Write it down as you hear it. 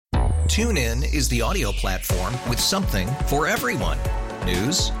TuneIn is the audio platform with something for everyone.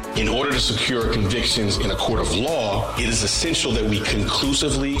 News. In order to secure convictions in a court of law, it is essential that we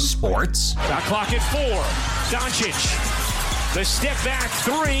conclusively. Sports. Shot clock at 4. Doncic. The step back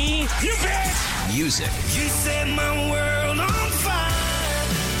 3. You bet. Music. You set my world on fire.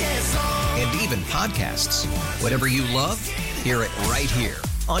 Yes, and even podcasts. Whatever you love, hear it right here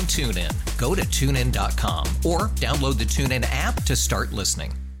on TuneIn. Go to TuneIn.com or download the TuneIn app to start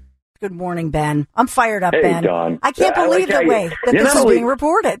listening. Good morning, Ben. I'm fired up, Hey, Ben. Don. I can't believe the way that this is being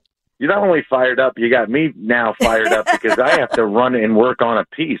reported. You're not only fired up, you got me now fired up because I have to run and work on a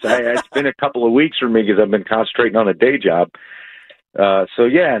piece. It's been a couple of weeks for me because I've been concentrating on a day job. So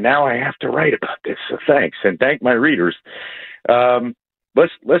now I have to write about this. So thanks, and thank my readers.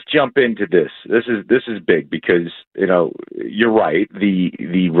 Let's jump into this. This is big because you're right.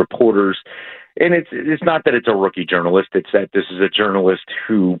 The reporters. And it's not that it's a rookie journalist. It's that this is a journalist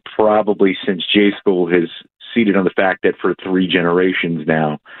who probably since J School has seated on the fact that for 3 generations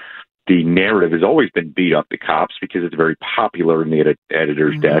now, the narrative has always been beat up the cops because it's very popular in the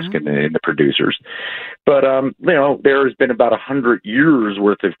editor's desk and the producers. But, there has been about 100 years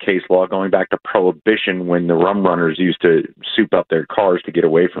worth of case law going back to Prohibition when the rum runners used to soup up their cars to get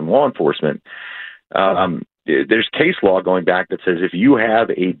away from law enforcement. There's case law going back that says if you have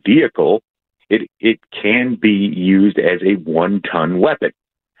a vehicle, it can be used as a 1-ton weapon.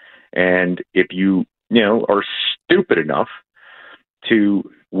 And if you, are stupid enough to,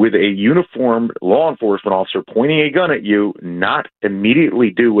 with a uniformed law enforcement officer pointing a gun at you, not immediately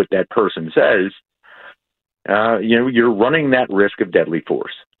do what that person says, you're running that risk of deadly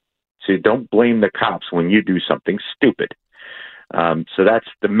force. So don't blame the cops when you do something stupid. So that's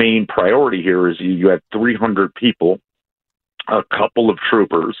the main priority here is you have 300 people, a couple of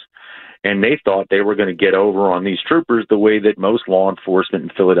troopers, and they thought they were going to get over on these troopers the way that most law enforcement in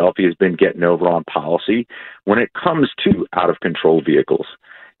Philadelphia has been getting over on policy when it comes to out-of-control vehicles.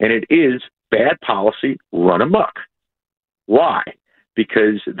 And it is bad policy run amok. Why?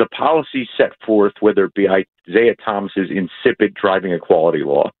 Because the policy set forth, whether it be Isaiah Thomas's insipid driving equality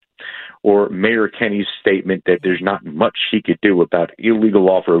law or Mayor Kenny's statement that there's not much he could do about illegal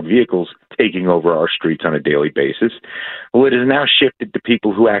off-road vehicles taking over our streets on a daily basis. Well, it is now shifted to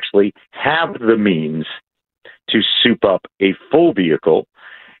people who actually have the means to soup up a full vehicle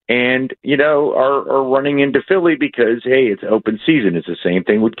and, are running into Philly because, hey, it's open season. It's the same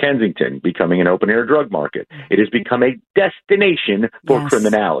thing with Kensington becoming an open-air drug market. It has become a destination for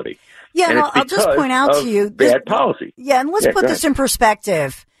criminality. Yeah, and I'll just point out to you. Bad policy. Yeah, and let's put this in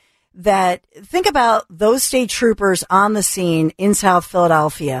perspective. That think about those state troopers on the scene in South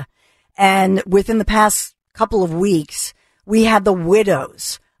Philadelphia. And within the past couple of weeks, we had the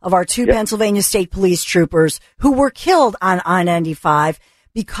widows of our 2 Pennsylvania state police troopers who were killed on I-95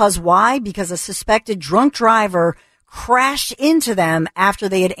 because why? Because a suspected drunk driver crashed into them after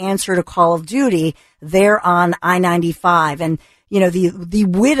they had answered a call of duty there on I-95. And, the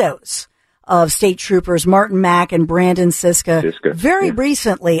widows of state troopers Martin Mack and Brandon Siska very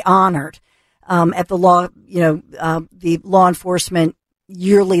recently honored at the the law enforcement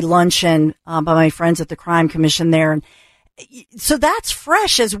yearly luncheon by my friends at the Crime Commission there. And so that's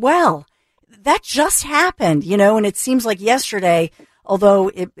fresh as well. That just happened, and it seems like yesterday,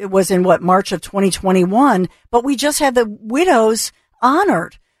 although it was in March of 2021, but we just had the widows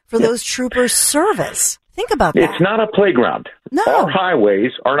honored for those troopers' service. Think about that. It's not a playground. No. Our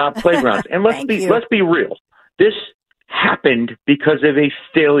highways are not playgrounds. And let's be real. This happened because of a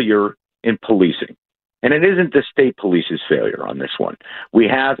failure in policing. And it isn't the state police's failure on this one. We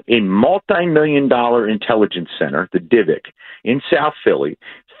have a multi-million-dollar intelligence center, the DIVIC, in South Philly,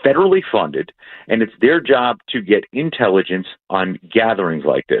 federally funded, and it's their job to get intelligence on gatherings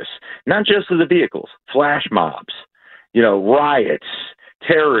like this. Not just of the vehicles, flash mobs, riots,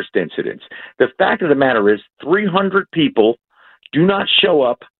 terrorist incidents. The fact of the matter is 300 people do not show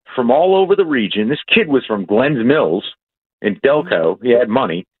up from all over the region. This kid was from Glens Mills in Delco. He had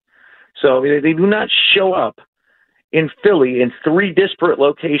money. So they do not show up in Philly in 3 disparate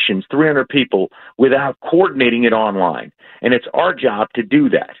locations, 300 people, without coordinating it online. And it's our job to do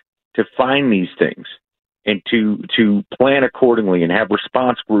that, to find these things and to plan accordingly and have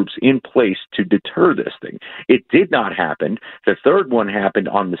response groups in place to deter this thing. It did not happen. The third one happened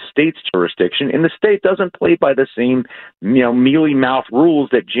on the state's jurisdiction, and the state doesn't play by the same, mealy-mouthed rules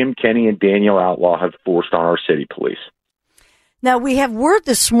that Jim Kenney and Daniel Outlaw have forced on our city police. Now, we have word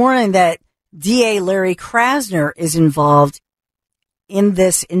this morning that DA Larry Krasner is involved in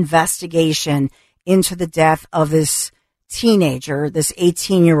this investigation into the death of this teenager, this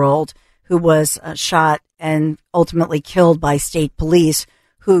 18-year-old who was shot and ultimately killed by state police,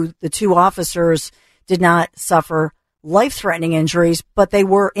 who the two officers did not suffer life-threatening injuries, but they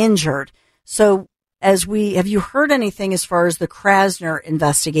were injured. So have you heard anything as far as the Krasner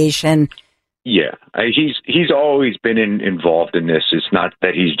investigation? Yeah, he's always been involved in this. It's not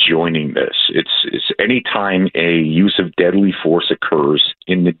that he's joining this. It's any time a use of deadly force occurs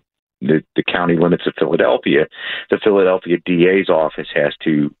in the county limits of Philadelphia, the Philadelphia DA's office has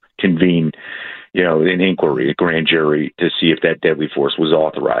to convene, an inquiry, a grand jury, to see if that deadly force was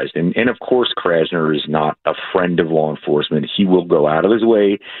authorized. And of course, Krasner is not a friend of law enforcement. He will go out of his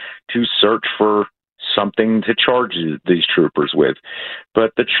way to search for something to charge these troopers with.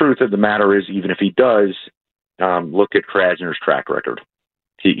 But the truth of the matter is, even if he does, look at Krasner's track record.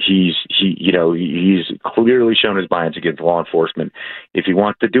 He's clearly shown his bias against law enforcement. If he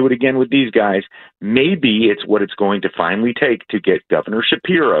wants to do it again with these guys, maybe it's what it's going to finally take to get Governor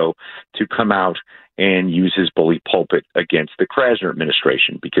Shapiro to come out and use his bully pulpit against the Krasner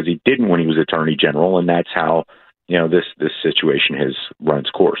administration, because he didn't when he was Attorney General, and that's how this situation has run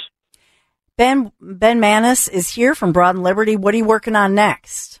its course. Ben Manis is here from Broad and Liberty. What are you working on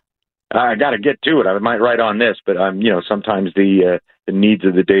next? I got to get to it. I might write on this, but sometimes the needs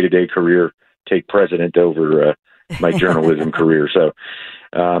of the day-to-day career take precedent over my journalism career. So,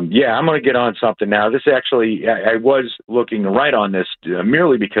 I'm going to get on something now. This actually, I was looking to write on this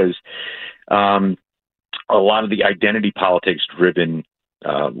merely because a lot of the identity politics-driven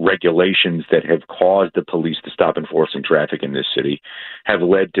regulations that have caused the police to stop enforcing traffic in this city have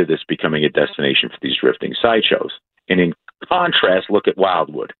led to this becoming a destination for these drifting sideshows. And in contrast, look at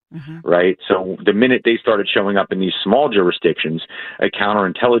Wildwood, right? So the minute they started showing up in these small jurisdictions, a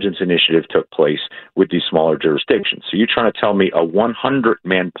counterintelligence initiative took place with these smaller jurisdictions. So you're trying to tell me a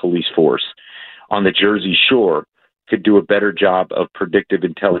 100-man police force on the Jersey Shore could do a better job of predictive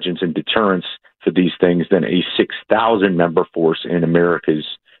intelligence and deterrence for these things than a 6,000-member force in America's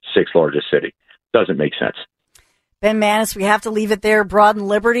sixth largest city. Doesn't make sense. Ben Manis, we have to leave it there. Broad and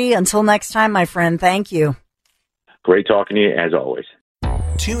Liberty. Until next time, my friend. Thank you. Great talking to you, as always.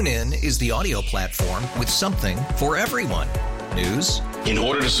 TuneIn is the audio platform with something for everyone. News. In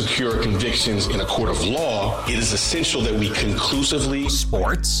order to secure convictions in a court of law, it is essential that we conclusively.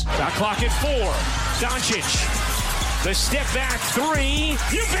 Sports. Shot clock at 4. Doncic. The step back 3.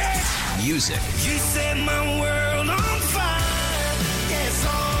 You bet. Music. You set my world on fire. Yes,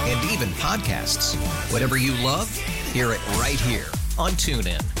 and even podcasts. Whatever you love, hear it right here on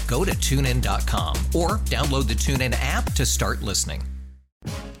TuneIn. Go to TuneIn.com or download the TuneIn app to start listening.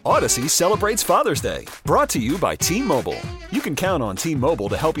 Audacy celebrates Father's Day, brought to you by T-Mobile. You can count on T-Mobile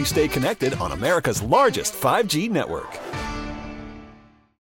to help you stay connected on America's largest 5G network.